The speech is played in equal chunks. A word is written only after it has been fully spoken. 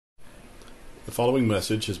The following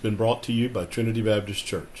message has been brought to you by Trinity Baptist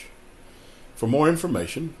Church. For more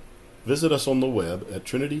information, visit us on the web at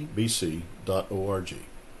trinitybc.org.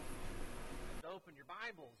 Open your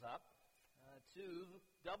Bibles up to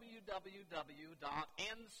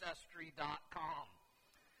www.ancestry.com.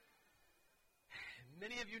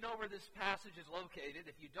 Many of you know where this passage is located.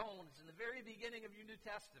 If you don't, it's in the very beginning of your New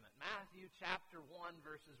Testament. Matthew chapter 1,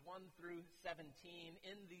 verses 1 through 17.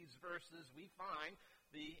 In these verses, we find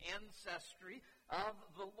the ancestry of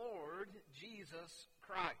the Lord Jesus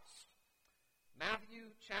Christ.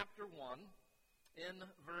 Matthew chapter 1, in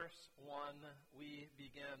verse 1, we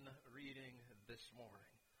begin reading this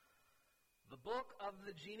morning. The book of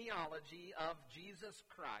the genealogy of Jesus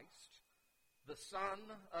Christ, the son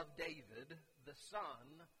of David, the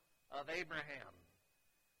son of Abraham.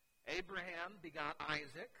 Abraham begot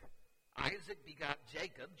Isaac. Isaac begot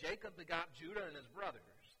Jacob. Jacob begot Judah and his brothers.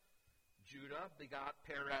 Judah begot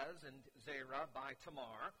Perez and Zerah by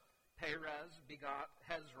Tamar. Perez begot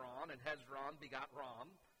Hezron, and Hezron begot Ram.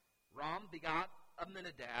 Ram begot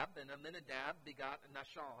Amminadab, and Amminadab begot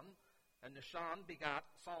Nahshon. And Nahshon begot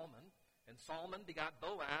Salmon. And Salmon begot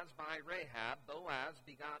Boaz by Rahab. Boaz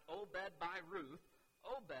begot Obed by Ruth.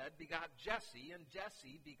 Obed begot Jesse, and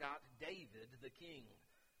Jesse begot David the king.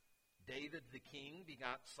 David the king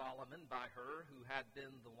begot Solomon by her who had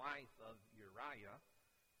been the wife of Uriah.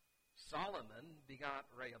 Solomon begot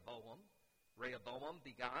Rehoboam. Rehoboam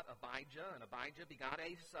begot Abijah, and Abijah begot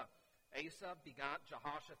Asa. Asa begot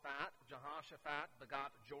Jehoshaphat. Jehoshaphat begot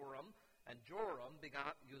Joram, and Joram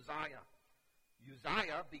begot Uzziah.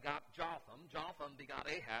 Uzziah begot Jotham. Jotham begot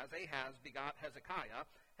Ahaz. Ahaz begot Hezekiah.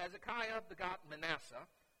 Hezekiah begot Manasseh.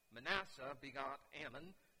 Manasseh begot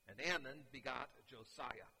Ammon, and Ammon begot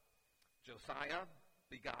Josiah. Josiah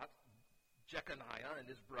begot Jeconiah and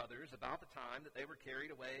his brothers about the time that they were carried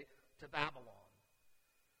away to Babylon.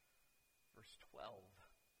 Verse 12.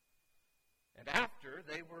 And after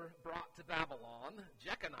they were brought to Babylon,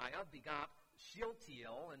 Jeconiah begot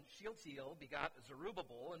Shealtiel, and Shealtiel begot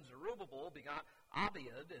Zerubbabel, and Zerubbabel begot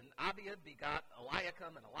Abiud, and Abiud begot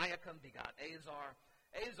Eliakim, and Eliakim begot Azar.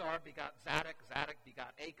 Azar begot Zadok, Zadok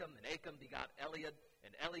begot Achim, and Achim begot Eliud,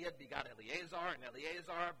 and Eliud begot Eleazar, and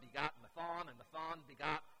Eleazar begot Mathan, and Mathan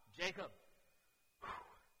begot Jacob.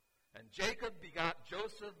 And Jacob begot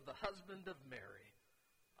Joseph, the husband of Mary,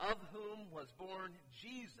 of whom was born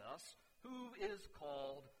Jesus, who is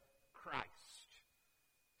called Christ.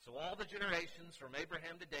 So all the generations from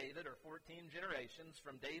Abraham to David are 14 generations.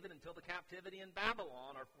 From David until the captivity in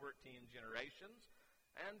Babylon are 14 generations.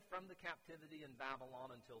 And from the captivity in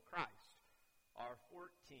Babylon until Christ are 14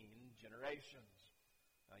 generations.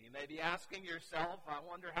 Now you may be asking yourself, I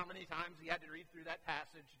wonder how many times he had to read through that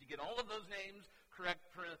passage to get all of those names correct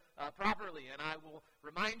properly. And I will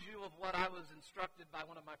remind you of what I was instructed by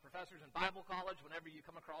one of my professors in Bible college. Whenever you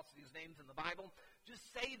come across these names in the Bible,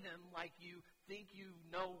 just say them like you think you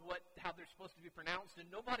know how they're supposed to be pronounced. And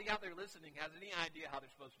nobody out there listening has any idea how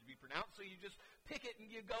they're supposed to be pronounced, so you just pick it and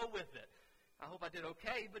you go with it. I hope I did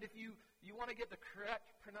okay, but if you want to get the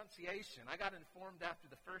correct pronunciation, I got informed after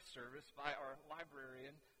the first service by our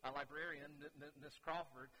librarian, Miss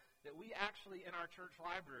Crawford, that we actually in our church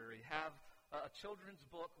library have a children's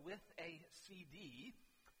book with a CD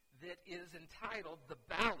that is entitled The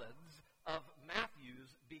Ballads of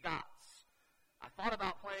Matthew's Begots. I thought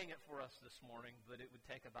about playing it for us this morning, but it would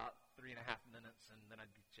take about 3.5 minutes, and then I'd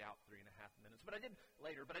get you out 3.5 minutes. But I did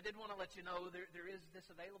later. But I did want to let you know there is this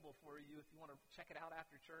available for you if you want to check it out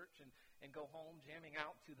after church and go home jamming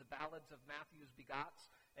out to the Ballads of Matthew's Begots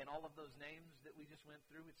and all of those names that we just went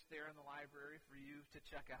through. It's there in the library for you to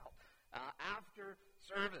check out after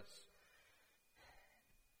service.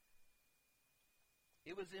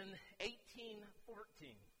 It was in 1814.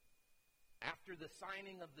 After the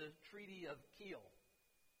signing of the Treaty of Kiel,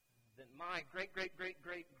 that my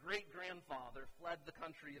great-great-great-great-grandfather fled the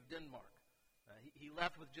country of Denmark. He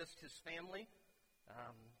left with just his family.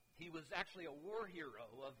 He was actually a war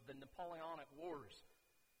hero of the Napoleonic Wars.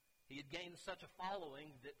 He had gained such a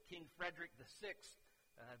following that King Frederick VI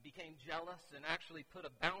became jealous and actually put a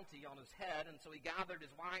bounty on his head, and so he gathered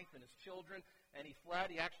his wife and his children, and he fled.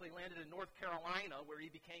 He actually landed in North Carolina, where he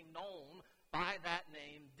became known by that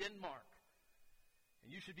name, Denmark. And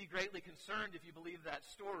you should be greatly concerned if you believe that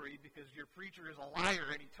story, because your preacher is a liar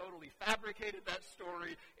and he totally fabricated that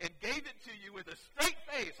story and gave it to you with a straight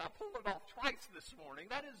face. I pulled it off twice this morning.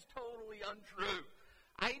 That is totally untrue.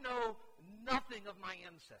 I know nothing of my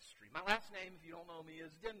ancestry. My last name, if you don't know me,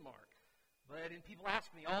 is Denmark. And people ask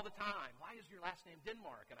me all the time, why is your last name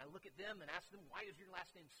Denmark? And I look at them and ask them, why is your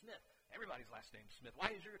last name Smith? Everybody's last name is Smith.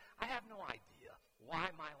 I have no idea why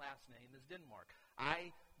my last name is Denmark.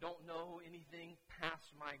 I don't know anything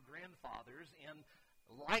past my grandfathers, and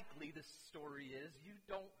likely the story is you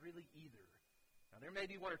don't really either. Now, there may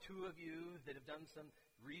be one or two of you that have done some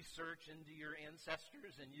research into your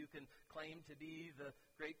ancestors, and you can claim to be the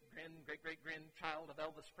great-great-grandchild of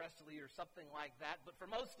Elvis Presley or something like that. But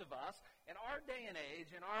for most of us, in our day and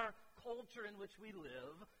age, in our culture in which we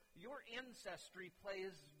live, your ancestry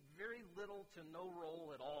plays very little to no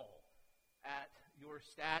role at all at your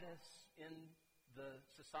status in the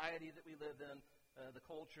society that we live in, the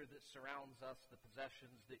culture that surrounds us, the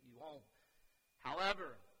possessions that you own.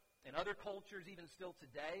 However, in other cultures, even still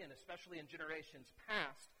today, and especially in generations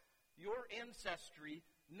past, your ancestry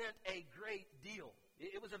meant a great deal.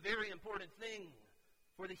 It was a very important thing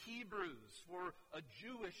for the Hebrews, for a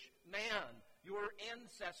Jewish man. Your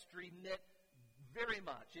ancestry meant very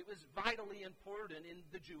much. It was vitally important in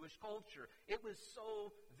the Jewish culture. It was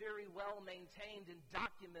so very well maintained and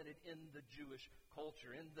documented in the Jewish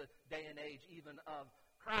culture, in the day and age even of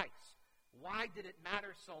Christ. Why did it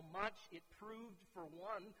matter so much? It proved, for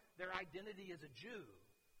one, their identity as a Jew.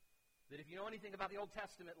 That if you know anything about the Old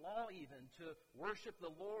Testament law even, to worship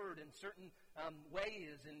the Lord in certain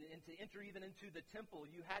ways and to enter even into the temple,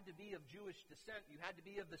 you had to be of Jewish descent. You had to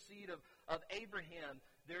be of the seed of Abraham.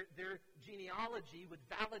 Their genealogy would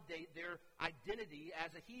validate their identity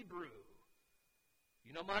as a Hebrew.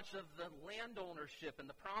 You know much of the land ownership in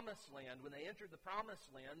the Promised Land. When they entered the Promised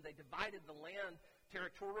Land, they divided the land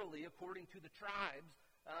territorially according to the tribes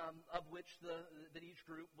of which that each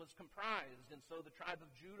group was comprised. And so the tribe of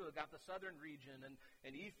Judah got the southern region,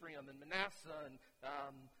 and Ephraim and Manasseh and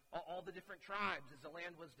all the different tribes as the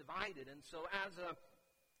land was divided. And so as a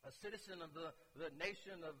citizen of the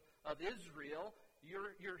nation of Israel,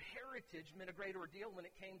 your heritage meant a great ordeal when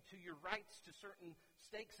it came to your rights to certain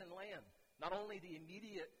stakes in land. Not only the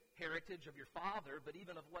immediate heritage of your father, but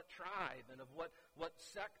even of what tribe and of what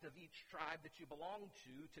sect of each tribe that you belong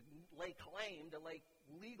to lay claim, to lay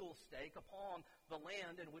legal stake upon the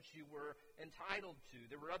land in which you were entitled to.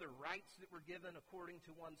 There were other rights that were given according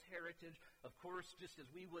to one's heritage. Of course, just as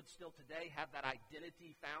we would still today have that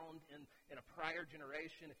identity found in a prior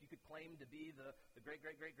generation, if you could claim to be the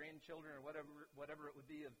great-great-great-grandchildren or whatever it would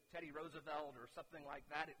be of Teddy Roosevelt or something like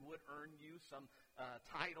that, it would earn you some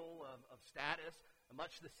title of status.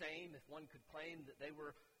 Much the same if one could claim that they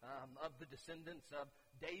were of the descendants of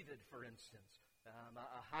David, for instance.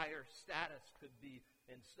 A higher status could be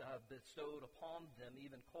bestowed upon them,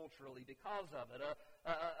 even culturally, because of it.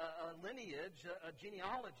 A lineage, a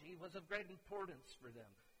genealogy, was of great importance for them.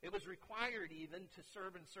 It was required even to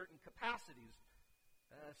serve in certain capacities,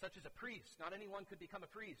 such as a priest. Not anyone could become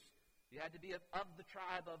a priest. You had to be of the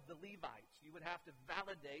tribe of the Levites. You would have to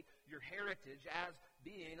validate your heritage as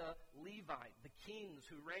being a Levite. The kings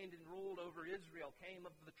who reigned and ruled over Israel came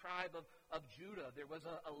of the tribe of Judah. There was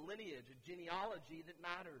a lineage, a genealogy that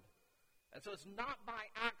mattered. And so it's not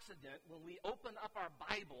by accident when we open up our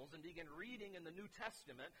Bibles and begin reading in the New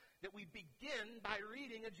Testament that we begin by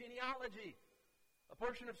reading a genealogy. A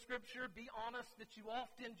portion of Scripture, be honest, that you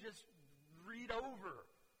often just read over,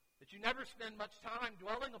 that you never spend much time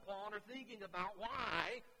dwelling upon or thinking about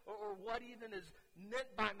why or what even is meant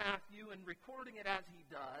by Matthew and recording it as he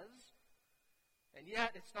does. And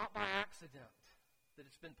yet, it's not by accident that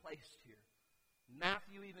it's been placed here.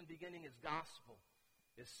 Matthew, even beginning his gospel,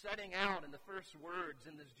 is setting out in the first words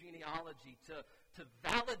in this genealogy to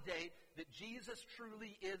validate that Jesus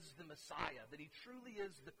truly is the Messiah, that he truly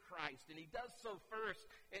is the Christ. And he does so first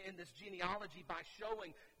in this genealogy by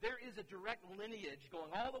showing there is a direct lineage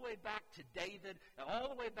going all the way back to David and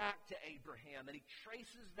all the way back to Abraham. And he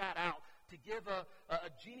traces that out to give a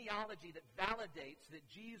genealogy that validates that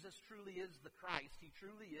Jesus truly is the Christ. He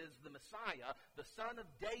truly is the Messiah, the son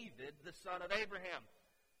of David, the son of Abraham.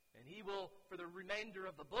 And he will, for the remainder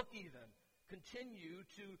of the book even, continue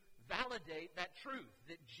to validate that truth,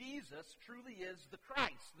 that Jesus truly is the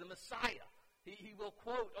Christ, the Messiah. He will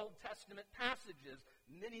quote Old Testament passages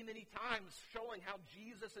many, many times showing how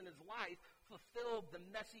Jesus in his life fulfilled the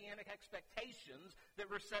messianic expectations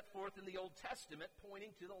that were set forth in the Old Testament,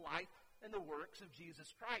 pointing to the life and the works of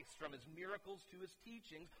Jesus Christ, from his miracles to his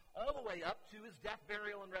teachings, all the way up to his death,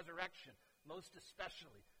 burial, and resurrection, most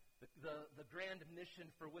especially. The grand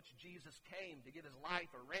mission for which Jesus came, to give his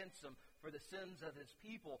life a ransom for the sins of his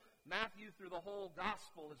people. Matthew, through the whole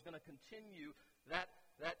gospel, is going to continue that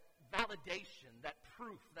validation, that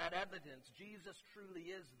proof, that evidence. Jesus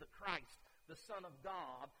truly is the Christ, the Son of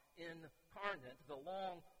God incarnate, the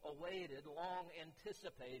long-awaited,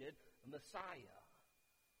 long-anticipated Messiah.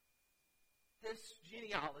 This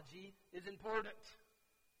genealogy is important.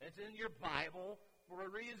 It's in your Bible for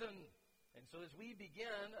a reason. And so as we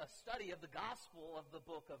begin a study of the gospel of the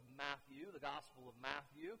book of Matthew, the gospel of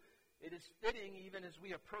Matthew, it is fitting, even as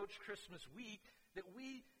we approach Christmas week, that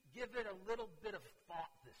we give it a little bit of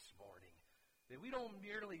thought this morning. That we don't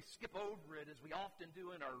merely skip over it as we often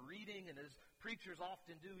do in our reading and as preachers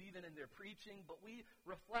often do even in their preaching, but we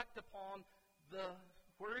reflect upon the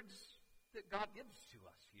words that God gives to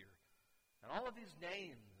us here. And all of these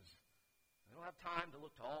names, I don't have time to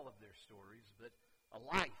look to all of their stories, but a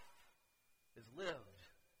life is lived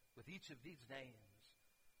with each of these names.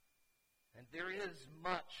 And there is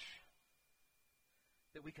much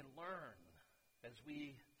that we can learn as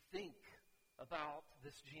we think about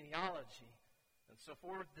this genealogy. And so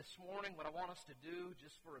for this morning, what I want us to do,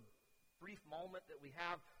 just for a brief moment that we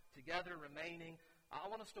have together remaining,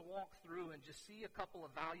 I want us to walk through and just see a couple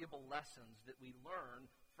of valuable lessons that we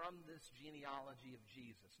learn from this genealogy of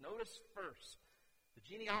Jesus. Notice first, the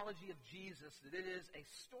genealogy of Jesus, that it is a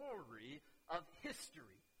story of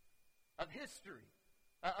history, of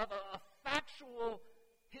a factual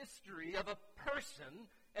history of a person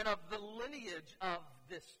and of the lineage of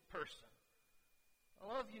this person. I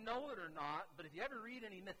don't know if you know it or not, but if you ever read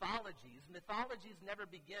any mythologies never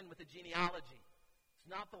begin with a genealogy. It's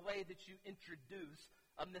not the way that you introduce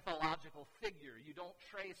a mythological figure. You don't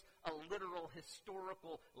trace a literal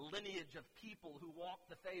historical lineage of people who walked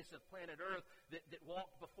the face of planet Earth that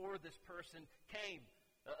walked before this person came.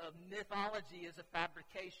 A mythology is a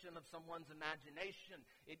fabrication of someone's imagination.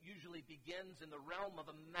 It usually begins in the realm of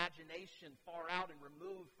imagination, far out and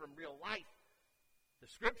removed from real life. The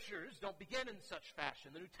Scriptures don't begin in such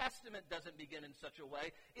fashion. The New Testament doesn't begin in such a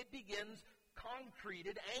way. It begins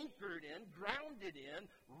concreted, anchored in, grounded in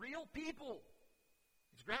real people.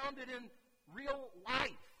 It's grounded in real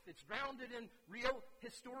life. It's grounded in real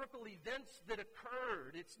historical events that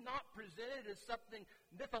occurred. It's not presented as something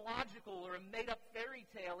mythological or a made-up fairy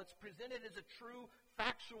tale. It's presented as a true,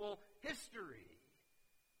 factual history.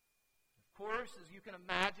 Of course, as you can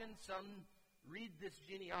imagine, some read this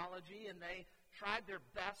genealogy and they tried their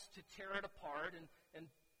best to tear it apart and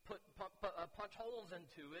punch holes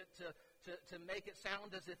into it to make it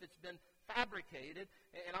sound as if it's been fabricated.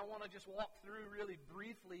 And I want to just walk through really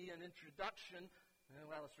briefly an introduction.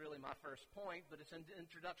 Well, it's really my first point, but it's an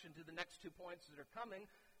introduction to the next 2 points that are coming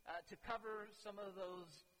to cover some of those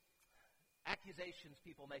accusations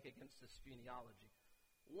people make against this genealogy.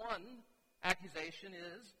 One accusation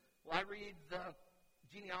is, well, I read the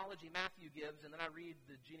genealogy Matthew gives, and then I read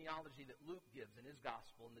the genealogy that Luke gives in his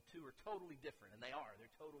gospel, and the two are totally different, and they are.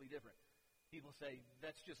 They're totally different. People say,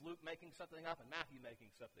 that's just Luke making something up and Matthew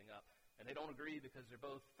making something up, and they don't agree because they're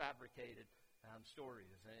both fabricated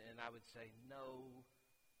stories. And I would say, no,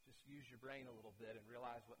 just use your brain a little bit and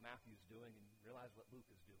realize what Matthew's doing and realize what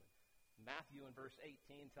Luke is doing. Matthew in verse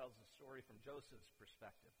 18 tells the story from Joseph's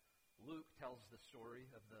perspective. Luke tells the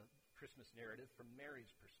story of the Christmas narrative from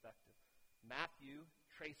Mary's perspective. Matthew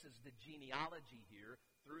traces the genealogy here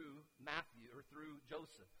through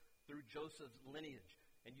Joseph's lineage.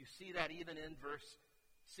 And you see that even in verse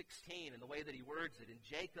 16 in the way that he words it. And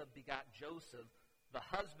Jacob begot Joseph, the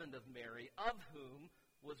husband of Mary, of whom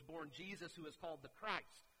was born Jesus, who is called the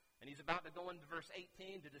Christ. And he's about to go into verse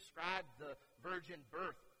 18 to describe the virgin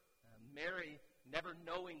birth. Mary never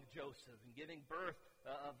knowing Joseph and giving birth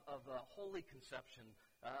of a holy conception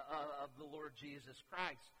of the Lord Jesus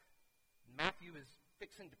Christ. Matthew is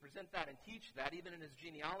fixing to present that and teach that. Even in his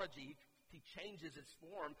genealogy, he changes its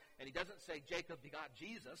form, and he doesn't say Jacob begot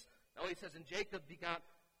Jesus. No, he says in Joseph begot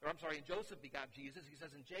Jesus. He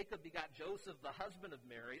says in Jacob begot Joseph, the husband of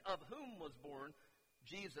Mary, of whom was born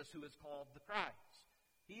Jesus, who is called the Christ.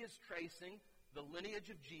 He is tracing the lineage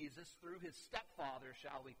of Jesus through his stepfather,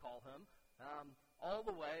 shall we call him, all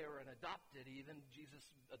the way, or an adopted even, Jesus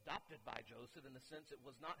adopted by Joseph in the sense it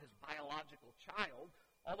was not his biological child,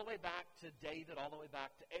 all the way back to David, all the way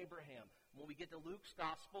back to Abraham. When we get to Luke's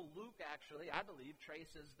gospel, Luke actually, I believe,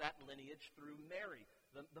 traces that lineage through Mary,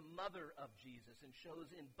 the mother of Jesus, and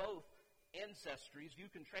shows in both ancestries, you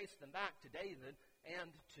can trace them back to David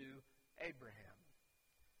and to Abraham.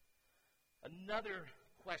 Another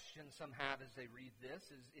question some have as they read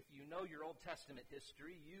this is, if you know your Old Testament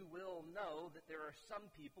history, you will know that there are some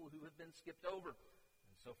people who have been skipped over.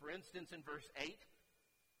 And so, for instance, in verse 8,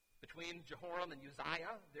 between Jehoram and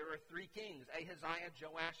Uzziah, there are three kings, Ahaziah,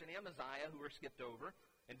 Joash, and Amaziah, who are skipped over.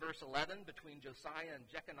 In verse 11, between Josiah and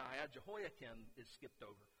Jeconiah, Jehoiakim is skipped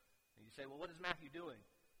over. And you say, well, what is Matthew doing?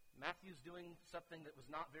 Matthew's doing something that was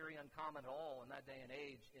not very uncommon at all in that day and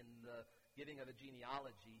age in the giving of a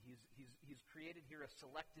genealogy. He's created here a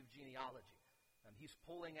selective genealogy. He's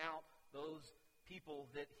pulling out those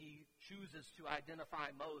people that he chooses to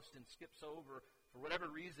identify most and skips over for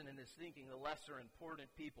whatever reason in his thinking, the lesser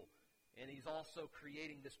important people. And he's also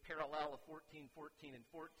creating this parallel of 14, 14, and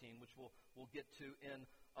 14, which we'll get to in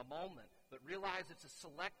a moment. But realize it's a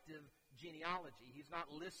selective genealogy. He's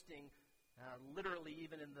not listing, literally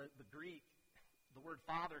even in the Greek, the word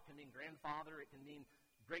father can mean grandfather, it can mean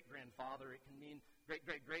great-grandfather, it can mean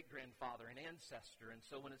great-great-great-grandfather, an ancestor. And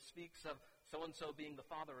so when it speaks of so-and-so being the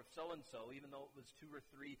father of so-and-so, even though it was 2 or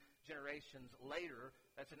 3 generations later,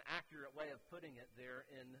 that's an accurate way of putting it there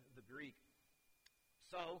in the Greek.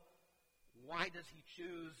 So, why does he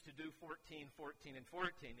choose to do 14, 14, and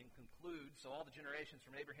 14 and conclude? So all the generations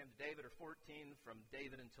from Abraham to David are 14, from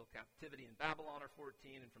David until captivity in Babylon are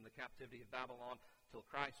 14, and from the captivity of Babylon till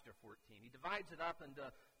Christ are 14. He divides it up into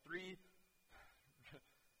three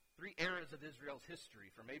eras of Israel's history,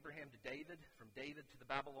 from Abraham to David, from David to the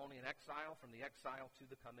Babylonian exile, from the exile to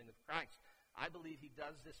the coming of Christ. I believe he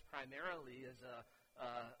does this primarily as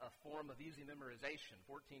a form of easy memorization,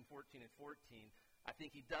 14, 14, and 14. I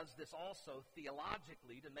think he does this also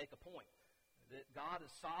theologically to make a point, that God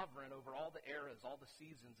is sovereign over all the eras, all the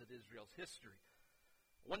seasons of Israel's history.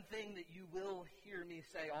 One thing that you will hear me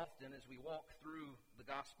say often as we walk through the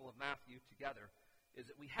Gospel of Matthew together is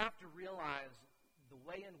that we have to realize the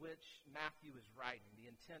way in which Matthew is writing, the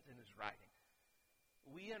intent in his writing.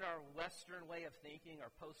 We, in our Western way of thinking,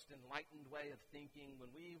 our post-enlightened way of thinking,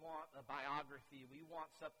 when we want a biography, we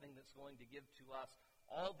want something that's going to give to us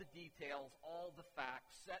all the details, all the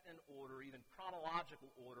facts, set in order, even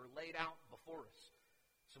chronological order, laid out before us.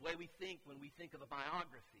 It's the way we think when we think of a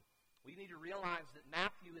biography. We need to realize that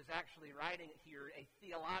Matthew is actually writing here a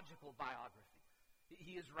theological biography.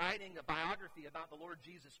 He is writing a biography about the Lord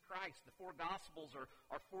Jesus Christ. The 4 Gospels are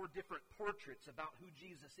 4 different portraits about who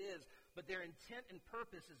Jesus is, but their intent and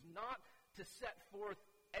purpose is not to set forth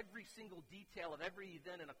every single detail of every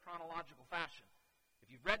event in a chronological fashion.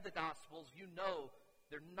 If you've read the Gospels, you know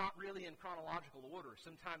they're not really in chronological order.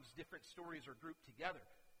 Sometimes different stories are grouped together.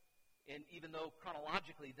 And even though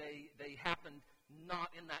chronologically they happened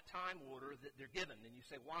not in that time order that they're given. And you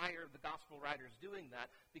say, why are the gospel writers doing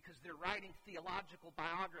that? Because they're writing theological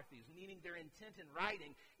biographies, meaning their intent in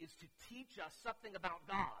writing is to teach us something about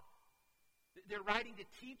God. They're writing to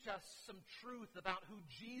teach us some truth about who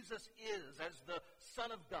Jesus is as the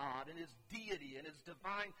Son of God and his deity and his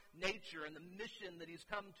divine nature and the mission that he's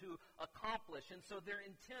come to accomplish. And so their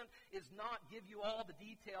intent is not give you all the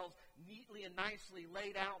details neatly and nicely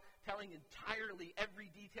laid out, telling entirely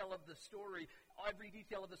every detail of the story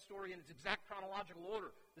in its exact chronological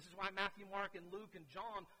order. This is why Matthew, Mark, and Luke, and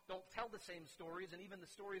John don't tell the same stories, and even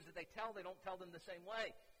the stories that they don't tell them the same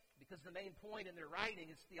way, because the main point in their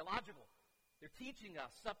writing is theological. They're teaching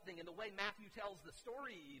us something in the way Matthew tells the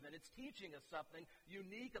story even. It's teaching us something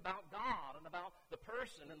unique about God and about the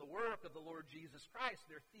person and the work of the Lord Jesus Christ.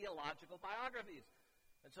 They're theological biographies.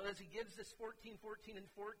 And so as he gives this 14, 14, and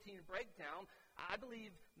 14 breakdown, I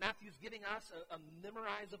believe Matthew's giving us a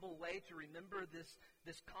memorizable way to remember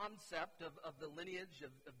this concept of the lineage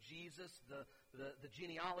of Jesus, the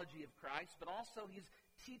genealogy of Christ, but also he's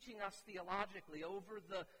teaching us theologically over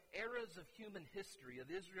the eras of human history,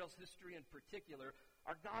 of Israel's history in particular.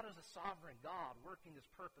 Our God is a sovereign God, working his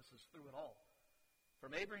purposes through it all.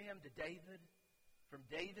 From Abraham to David, from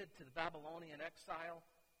David to the Babylonian exile,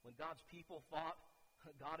 when God's people thought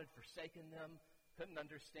God had forsaken them, couldn't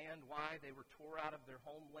understand why they were tore out of their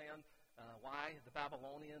homeland, why the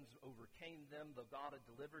Babylonians overcame them, though God had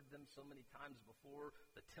delivered them so many times before.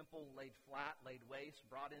 The temple laid flat, laid waste,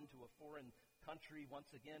 brought into a foreign country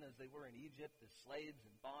once again as they were in Egypt as slaves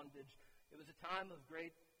and bondage. It was a time of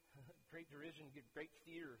great derision, great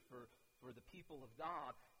fear for the people of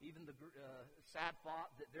God. Even the sad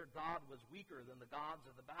thought that their God was weaker than the gods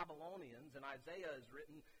of the Babylonians. And Isaiah is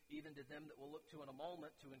written even to them that we'll look to in a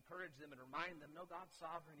moment to encourage them and remind them, no, God's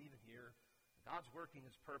sovereign even here. God's working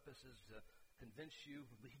his purposes to convince you,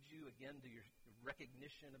 lead you again to your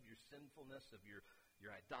recognition of your sinfulness, of your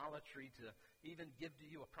idolatry, to even give to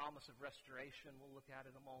you a promise of restoration. We'll look at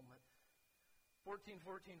it in a moment. 14,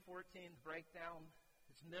 14, 14, breakdown.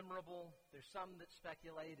 It's memorable. There's some that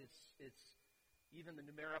speculate it's even the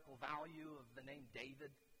numerical value of the name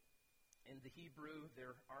David. In the Hebrew,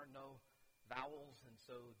 there are no vowels, and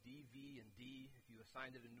so D, V, and D, if you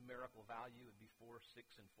assigned it a numerical value, it would be 4,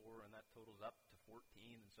 6, and 4, and that totals up to 14.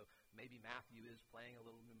 And so maybe Matthew is playing a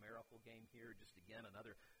little numerical game here, just again,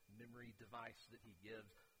 another memory device that he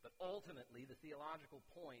gives. But ultimately, the theological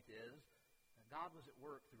point is that God was at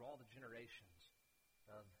work through all the generations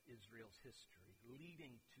of Israel's history,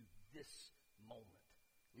 leading to this moment,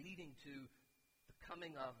 leading to the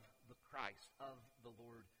coming of the Christ, of the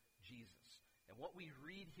Lord Jesus. And what we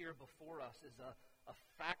read here before us is a a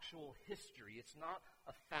factual history. It's not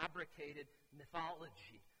a fabricated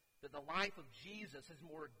mythology. That the life of Jesus is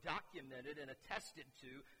more documented and attested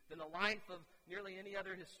to than the life of nearly any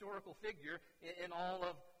other historical figure in all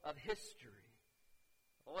of history.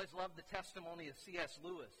 I've always loved the testimony of C.S.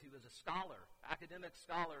 Lewis. He was a scholar, academic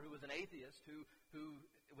scholar, who was an atheist, who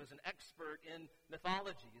was an expert in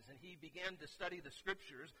mythologies. And he began to study the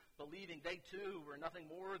Scriptures, believing they too were nothing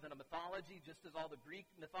more than a mythology, just as all the Greek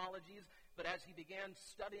mythologies. But as he began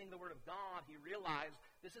studying the Word of God, he realized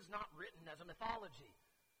this is not written as a mythology.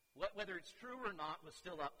 Whether it's true or not was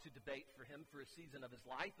still up to debate for him for a season of his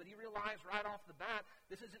life, but he realized right off the bat,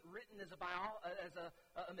 this isn't written as a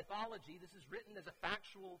mythology. This is written as a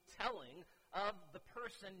factual telling of the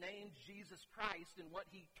person named Jesus Christ and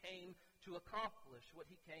what he came to accomplish,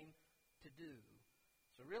 what he came to do.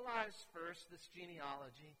 So realize first, this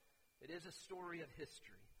genealogy, it is a story of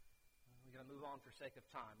history. We're going to move on for sake of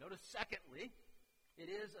time. Notice, secondly,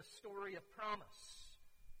 it is a story of promise.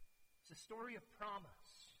 It's a story of promise.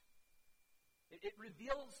 It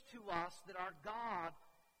reveals to us that our God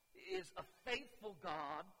is a faithful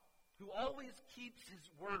God who always keeps His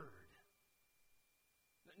word.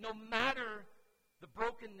 No matter the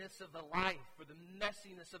brokenness of a life or the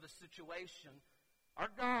messiness of a situation, our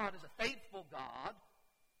God is a faithful God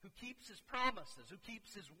who keeps His promises, who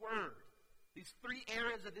keeps His word. These three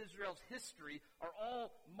eras of Israel's history are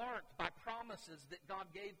all marked by promises that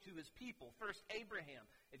God gave to His people. First, Abraham.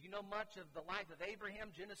 If you know much of the life of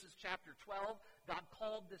Abraham, Genesis chapter 12, God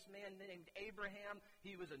called this man named Abraham.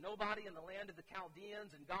 He was a nobody in the land of the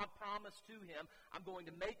Chaldeans, and God promised to him, I'm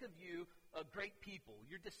going to make of you a great people.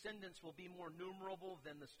 Your descendants will be more numerable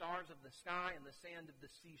than the stars of the sky and the sand of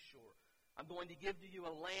the seashore. I'm going to give to you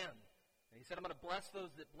a land. And he said, I'm going to bless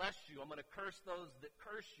those that bless you. I'm going to curse those that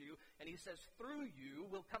curse you. And he says, through you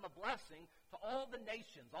will come a blessing to all the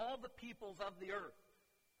nations, all the peoples of the earth.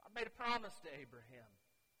 God made a promise to Abraham.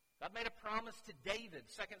 God made a promise to David,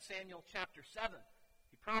 2 Samuel chapter 7.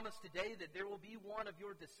 He promised to David, there will be one of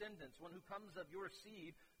your descendants, one who comes of your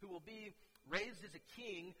seed, who will be raised as a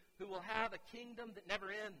king, who will have a kingdom that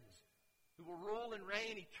never ends, who will rule and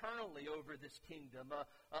reign eternally over this kingdom, a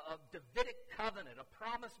Davidic covenant, a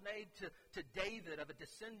promise made to David of a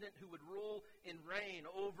descendant who would rule and reign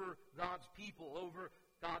over God's people, over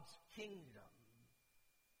God's kingdom.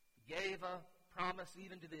 He gave a promise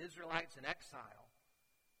even to the Israelites in exile.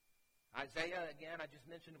 Isaiah, again, I just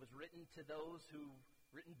mentioned, was written to those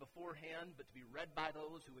written beforehand, but to be read by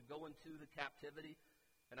those who would go into the captivity.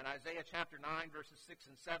 And in Isaiah chapter 9, verses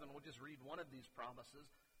 6 and 7, we'll just read one of these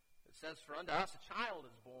promises. It says, for unto us a child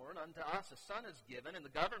is born, unto us a son is given, and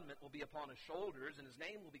the government will be upon his shoulders, and his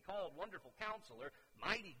name will be called Wonderful Counselor,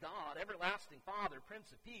 Mighty God, Everlasting Father,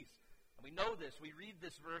 Prince of Peace. And we know this. We read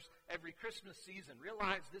this verse every Christmas season.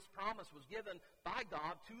 Realize this promise was given by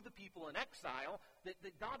God to the people in exile, that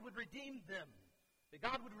God would redeem them, that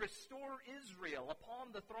God would restore Israel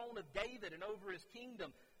upon the throne of David and over his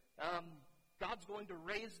kingdom. God's going to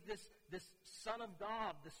raise this Son of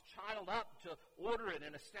God, this child up to order it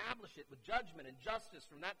and establish it with judgment and justice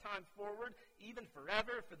from that time forward, even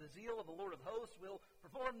forever, for the zeal of the Lord of hosts will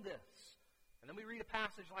perform this. And then we read a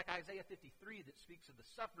passage like Isaiah 53 that speaks of the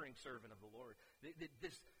suffering servant of the Lord.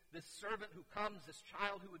 This servant who comes, this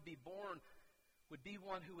child who would be born, would be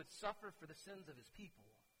one who would suffer for the sins of his people.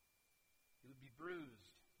 He would be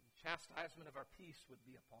bruised. The chastisement of our peace would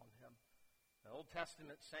be upon him. The Old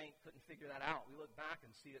Testament saint couldn't figure that out. We look back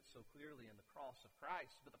and see it so clearly in the cross of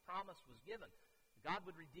Christ. But the promise was given. God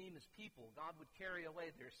would redeem his people. God would carry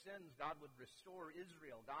away their sins. God would restore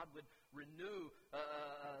Israel. God would renew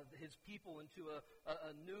his people into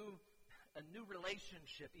a new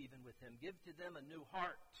relationship even with him. Give to them a new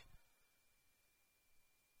heart.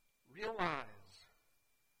 Realize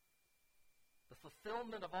the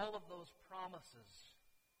fulfillment of all of those promises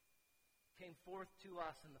came forth to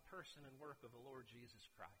us in the person and work of the Lord Jesus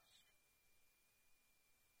Christ.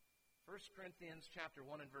 1 Corinthians chapter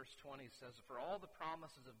 1 and verse 20 says, for all the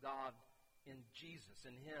promises of God in Jesus,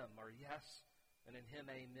 in him, are yes, and in him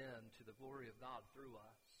amen, to the glory of God through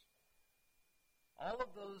us. All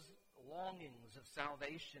of those longings of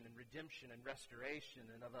salvation and redemption and restoration,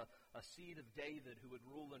 and of a seed of David who would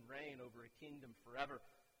rule and reign over a kingdom forever,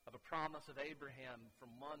 of a promise of Abraham from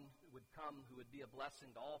one who would come who would be a blessing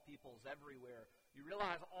to all peoples everywhere. You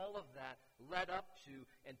realize all of that led up to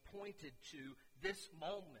and pointed to this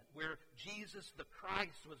moment where Jesus the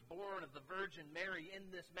Christ was born of the Virgin Mary in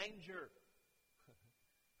this manger.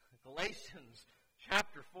 Galatians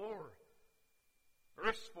chapter 4,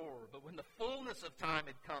 Verse 4, but when the fullness of time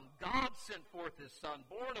had come, God sent forth his Son,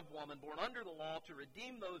 born of woman, born under the law, to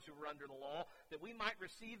redeem those who were under the law, that we might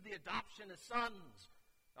receive the adoption as sons.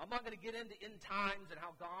 Now, I'm not going to get into end times and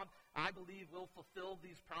how God, I believe, will fulfill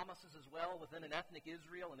these promises as well within an ethnic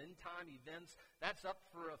Israel and end-time events. That's up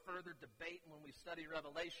for a further debate when we study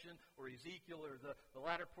Revelation or Ezekiel or the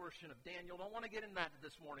latter portion of Daniel. Don't want to get into that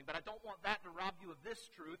this morning, but I don't want that to rob you of this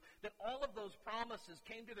truth, that all of those promises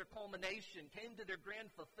came to their culmination, came to their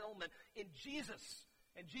grand fulfillment in Jesus.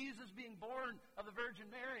 And Jesus being born of the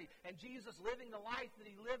Virgin Mary, and Jesus living the life that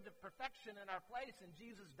he lived of perfection in our place, and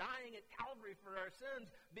Jesus dying at Calvary for our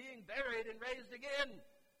sins, being buried and raised again.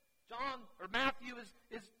 Matthew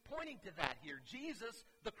is pointing to that here. Jesus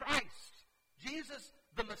the Christ, Jesus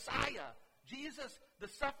the Messiah, Jesus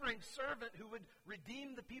the suffering servant who would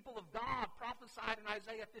redeem the people of God, prophesied in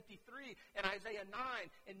Isaiah 53 and Isaiah 9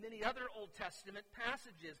 and many other Old Testament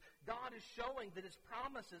passages. God is showing that his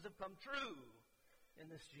promises have come true in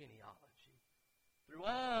this genealogy. Through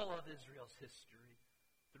all of Israel's history,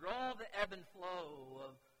 through all the ebb and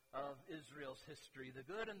flow of Israel's history, the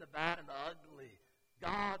good and the bad and the ugly,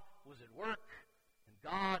 God was at work, and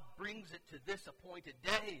God brings it to this appointed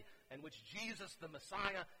day in which Jesus the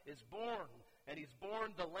Messiah is born, and he's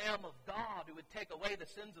born the Lamb of God who would take away the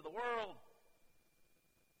sins of the world.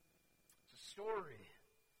 It's a story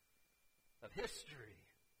of history.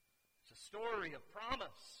 It's a story of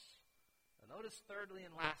promise. Notice thirdly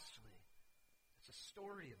and lastly, it's a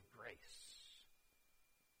story of grace.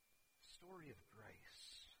 A story of grace.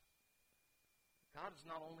 God is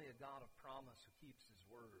not only a God of promise who keeps his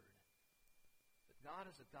word, but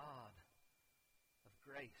God is a God of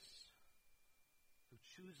grace who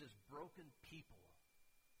chooses broken people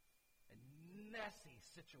and messy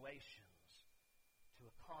situations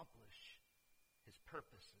to accomplish his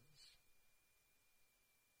purposes.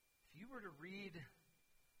 If you were to read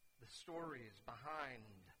the stories behind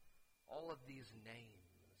all of these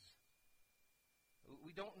names,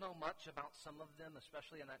 we don't know much about some of them,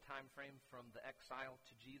 especially in that time frame from the exile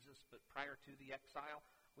to Jesus, but prior to the exile,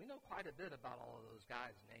 we know quite a bit about all of those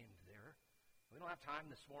guys named there. We don't have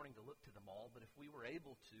time this morning to look to them all, but if we were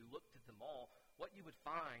able to look to them all, what you would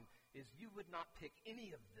find is you would not pick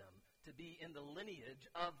any of them to be in the lineage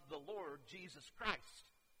of the Lord Jesus Christ.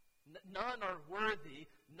 None are worthy.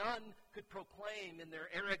 None could proclaim in their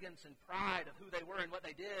arrogance and pride of who they were and what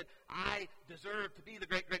they did, I deserve to be the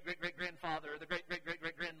great-great-great-great-grandfather or the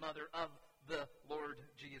great-great-great-great-grandmother of the Lord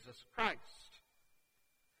Jesus Christ.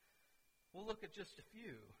 We'll look at just a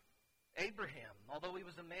few. Abraham, although he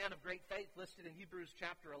was a man of great faith, listed in Hebrews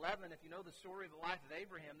chapter 11, if you know the story of the life of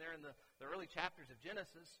Abraham there in the early chapters of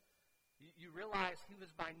Genesis, you realize he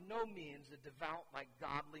was by no means a devout,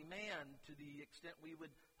 godly man to the extent we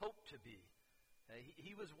would hope to be.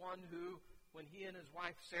 He was one who, when he and his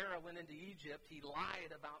wife Sarah went into Egypt, he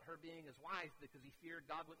lied about her being his wife because he feared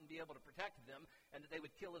God wouldn't be able to protect them and that they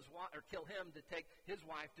would kill him to take his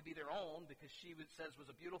wife to be their own because she says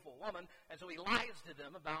was a beautiful woman. And so he lies to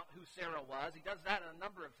them about who Sarah was. He does that a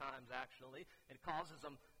number of times, actually. It causes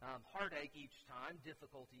them heartache each time,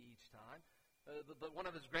 difficulty each time. But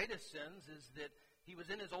one of his greatest sins is that he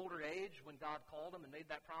was in his older age when God called him and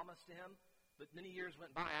made that promise to him. But many years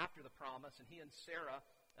went by after the promise, and he and Sarah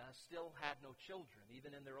still had no children.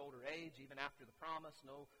 Even in their older age, even after the promise,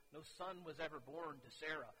 no son was ever born to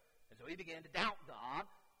Sarah. And so he began to doubt God.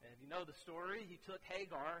 And if you know the story, he took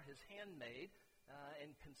Hagar, his handmaid,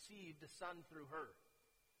 and conceived a son through her.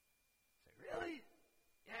 Say, really?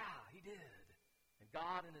 Yeah, he did. And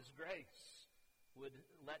God in his grace would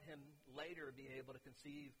let him later be able to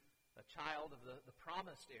conceive a child of the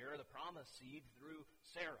promised heir, the promised seed, through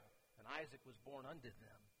Sarah. And Isaac was born unto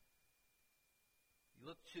them. You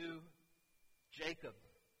look to Jacob.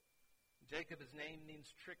 Jacob, his name means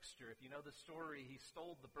trickster. If you know the story, he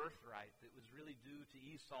stole the birthright that was really due to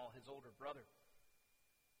Esau, his older brother.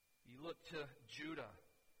 You look to Judah,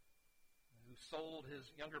 who sold his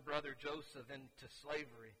younger brother Joseph into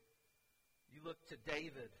slavery. You look to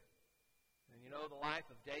David. And you know the life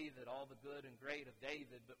of David, all the good and great of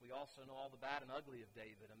David, but we also know all the bad and ugly of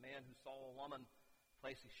David, a man who saw a woman a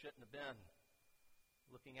place he shouldn't have been,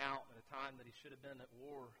 looking out at a time that he should have been at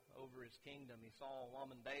war over his kingdom. He saw a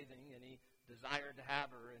woman bathing, and he desired to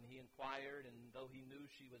have her, and he inquired, and though he knew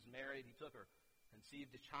she was married, he took her,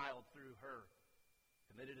 conceived a child through her,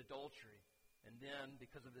 committed adultery. And then,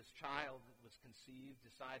 because of this child that was conceived,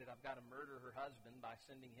 decided, I've got to murder her husband by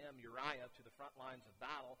sending him, Uriah, to the front lines of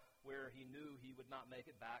battle where he knew he would not make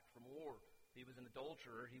it back from war. He was an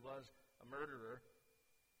adulterer. He was a murderer.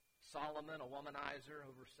 Solomon, a womanizer,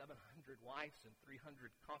 over 700 wives and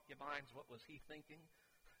 300 concubines. What was he thinking?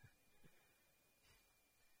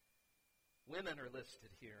 women are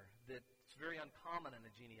listed here. That it's very uncommon in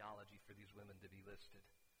a genealogy for these women to be listed.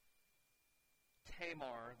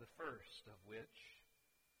 Tamar, the first of which,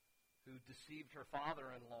 who deceived her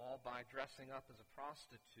father-in-law by dressing up as a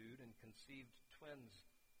prostitute and conceived twins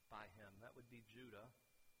by him. That would be Judah.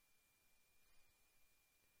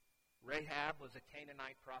 Rahab was a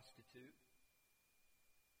Canaanite prostitute.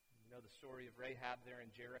 You know the story of Rahab there in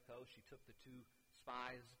Jericho. She took the two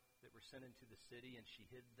spies that were sent into the city and she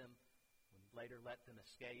hid them and later let them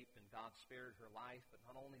escape, and God spared her life. But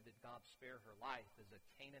not only did God spare her life as a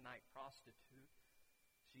Canaanite prostitute,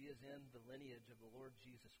 she is in the lineage of the Lord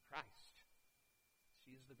Jesus Christ.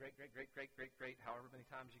 She's the great, however many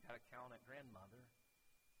times you got to count it, grandmother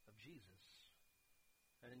of Jesus.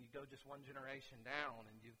 And then you go just one generation down,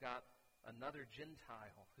 and you've got another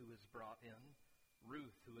Gentile who is brought in,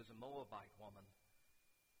 Ruth, who is a Moabite woman.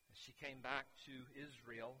 She came back to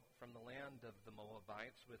Israel from the land of the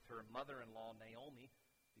Moabites with her mother-in-law, Naomi,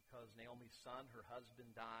 because Naomi's son, her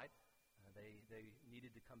husband, died. They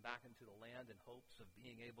needed to come back into the land in hopes of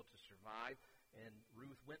being able to survive. And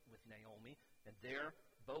Ruth went with Naomi. And there,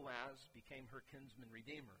 Boaz became her kinsman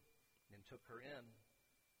redeemer and took her in.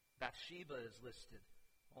 Bathsheba is listed,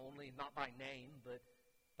 only not by name, but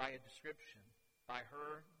by a description. By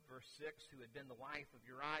her, verse 6, who had been the wife of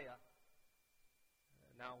Uriah.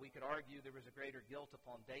 Now, we could argue there was a greater guilt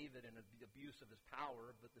upon David and the abuse of his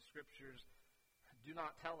power, but the Scriptures do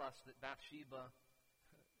not tell us that Bathsheba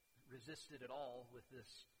resisted at all with this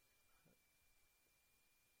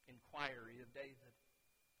inquiry of David.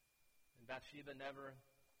 And Bathsheba never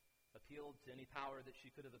appealed to any power that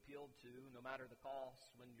she could have appealed to, no matter the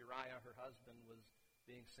cost, when Uriah, her husband, was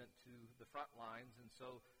being sent to the front lines. And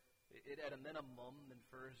so it at a minimum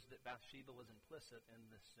infers that Bathsheba was implicit in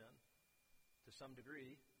this sin to some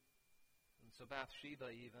degree. And so Bathsheba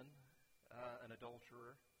even, an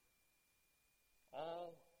adulterer,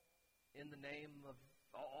 all in the name of,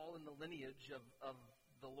 all in the lineage of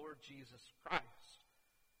the Lord Jesus Christ.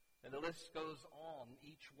 And the list goes on,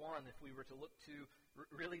 each one, if we were to look to,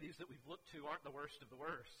 really these that we've looked to aren't the worst of the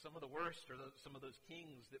worst. Some of the worst are some of those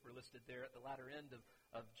kings that were listed there at the latter end of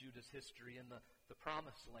Judah's history in the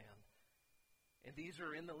Promised Land. And these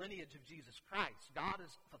are in the lineage of Jesus Christ. God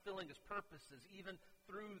is fulfilling His purposes even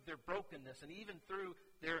through their brokenness and even through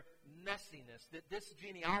their messiness. That this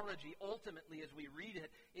genealogy, ultimately, as we read it,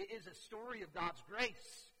 it is a story of God's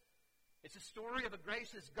grace. It's a story of a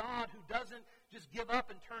gracious God who doesn't just give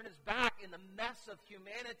up and turn His back in the mess of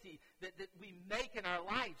humanity that we make in our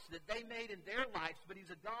lives, that they made in their lives, but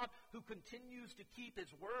He's a God who continues to keep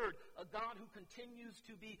His word, a God who continues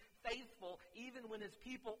to be faithful even when His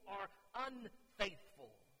people are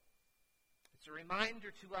unfaithful. It's a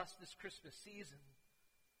reminder to us this Christmas season,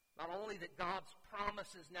 not only that God's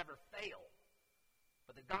promises never fail,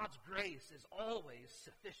 but that God's grace is always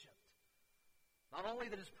sufficient. Not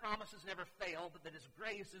only that His promises never fail, but that His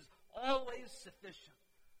grace is always sufficient.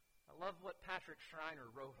 I love what Patrick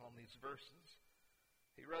Schreiner wrote on these verses.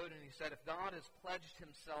 He wrote and he said, if God has pledged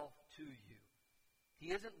Himself to you, He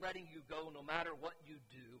isn't letting you go no matter what you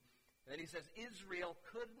do. And then he says, Israel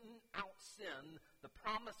couldn't out-sin the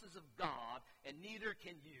promises of God, and neither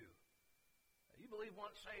can you. You believe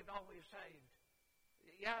once saved, always saved.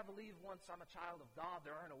 Yeah, I believe once I'm a child of God,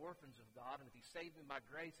 there are no orphans of God, and if He saved me by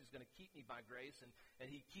grace, He's going to keep me by grace, and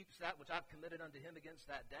He keeps that which I've committed unto Him against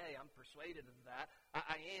that day. I'm persuaded of that.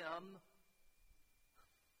 I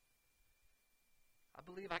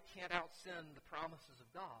believe I can't out-sin the promises of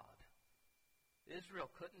God. Israel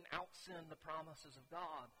couldn't out-sin the promises of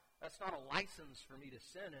God. That's not a license for me to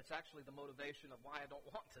sin. It's actually the motivation of why I don't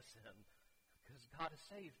want to sin, because God has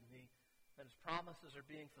saved me, and His promises are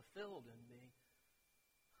being fulfilled in me.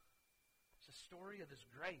 It's a story of His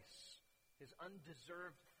grace, His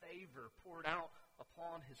undeserved favor poured out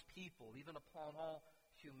upon His people, even upon all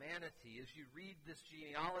humanity. As you read this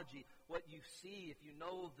genealogy, what you see, if you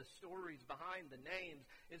know the stories behind the names,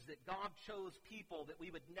 is that God chose people that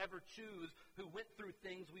we would never choose, who went through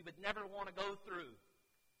things we would never want to go through.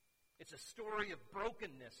 It's a story of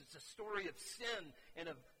brokenness. It's a story of sin and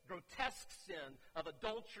of grotesque sin, of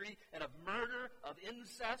adultery and of murder, of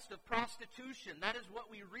incest, of prostitution. That is what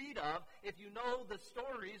we read of if you know the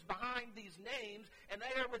stories behind these names, and they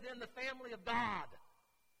are within the family of God,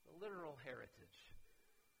 the literal heritage.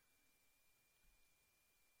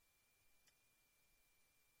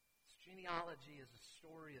 This genealogy is a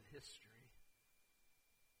story of history.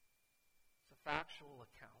 It's a factual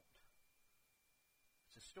account.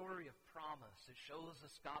 It's a story of promise. It shows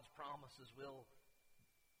us God's promises will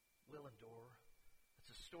endure.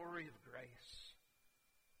 It's a story of grace.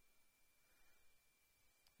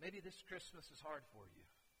 Maybe this Christmas is hard for you.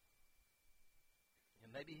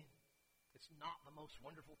 maybe it's not the most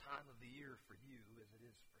wonderful time of the year for you as it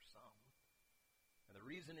is for some. And the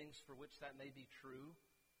reasonings for which that may be true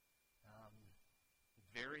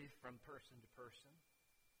vary from person to person.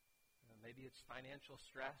 Maybe it's financial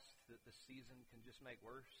stress that the season can just make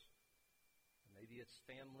worse. Maybe it's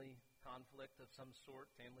family conflict of some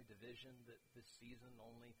sort, family division that this season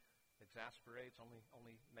only exasperates,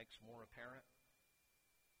 only makes more apparent.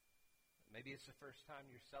 Maybe it's the first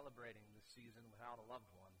time you're celebrating this season without a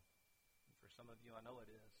loved one. And for some of you, I know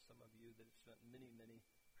it is. Some of you that have spent many, many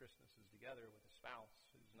Christmases together with a spouse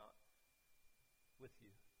who's not with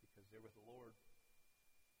you because they're with the Lord.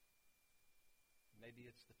 Maybe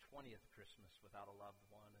it's the 20th Christmas without a loved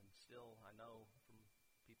one, and still I know from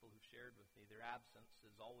people who've shared with me their absence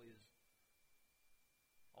is always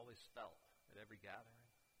felt at every gathering.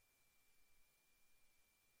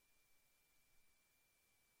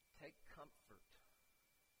 Take comfort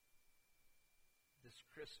this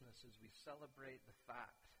Christmas as we celebrate the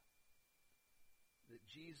fact that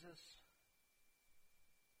Jesus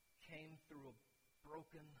came through a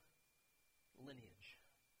broken lineage.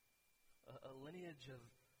 A lineage of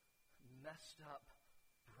messed up,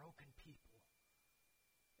 broken people.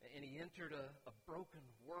 And he entered a broken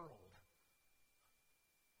world.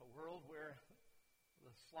 A world where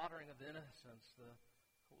the slaughtering of innocents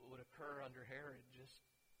would occur under Herod just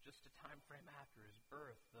a time frame after his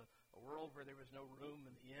birth. A world where there was no room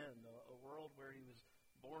in the inn. A world where he was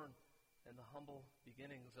born in the humble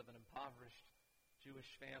beginnings of an impoverished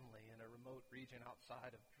Jewish family in a remote region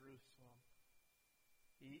outside of Jerusalem.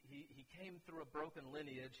 He came through a broken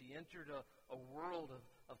lineage. He entered a world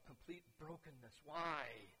of complete brokenness.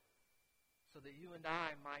 Why? So that you and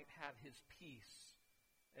I might have his peace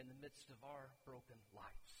in the midst of our broken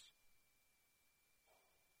lives.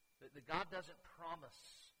 That God doesn't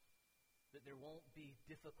promise that there won't be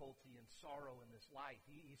difficulty and sorrow in this life.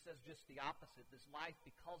 He says just the opposite. This life,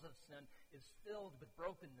 because of sin, is filled with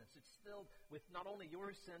brokenness. It's filled with not only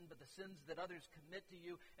your sin, but the sins that others commit to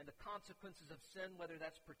you and the consequences of sin, whether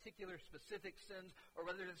that's particular specific sins or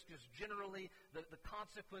whether it's just generally the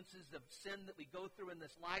consequences of sin that we go through in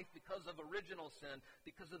this life because of original sin,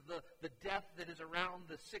 because of the death that is around,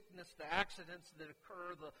 the sickness, the accidents that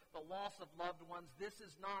occur, the loss of loved ones. This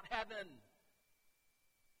is not heaven.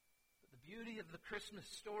 The beauty of the Christmas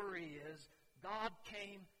story is God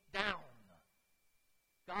came down.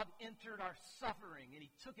 God entered our suffering, and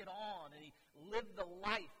he took it on, and he lived the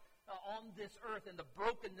life on this earth in the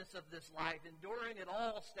brokenness of this life, enduring it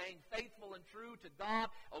all, staying faithful and true to God,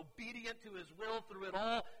 obedient to his will through it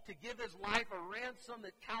all, to give his life a ransom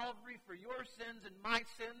at Calvary for your sins and my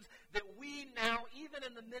sins, that we now, even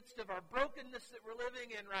in the midst of our brokenness that we're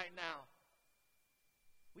living in right now,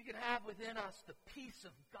 we can have within us the peace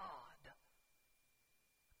of God.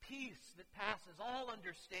 Peace that passes all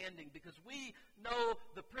understanding, because we know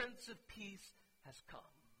the Prince of Peace has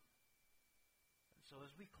come. And so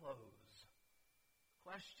as we close, the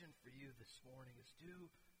question for you this morning is,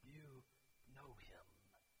 do you know him?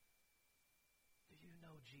 Do you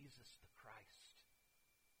know Jesus the Christ,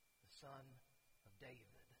 the Son of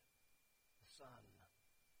David, the Son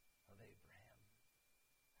of Abraham?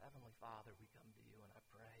 Heavenly Father, we come to you, and I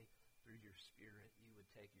pray through your Spirit you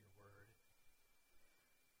would take your word.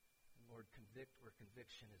 And Lord, convict where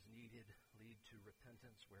conviction is needed. Lead to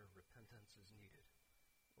repentance where repentance is needed.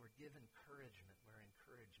 Lord, give encouragement where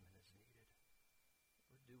encouragement is needed.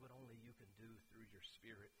 Lord, do what only you can do through your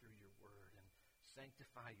Spirit, through your word, and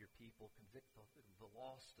sanctify your people. Convict the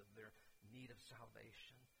lost of their need of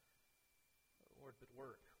salvation. Lord, but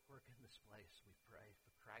work in this place, we pray,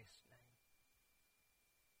 for Christ's name.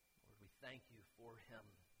 Lord, we thank you for him.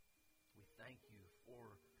 We thank you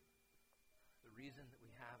for the reason that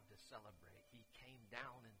we have to celebrate. He came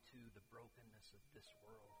down into the brokenness of this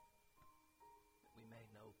world that we may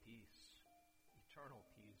know peace, eternal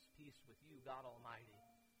peace, peace with you, God Almighty.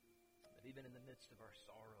 That even in the midst of our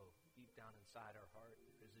sorrow, deep down inside our heart,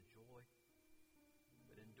 there is a joy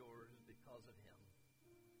that endures because of him.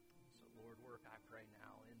 So Lord, work, I pray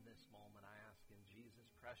now in this moment. I ask in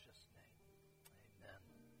Jesus' precious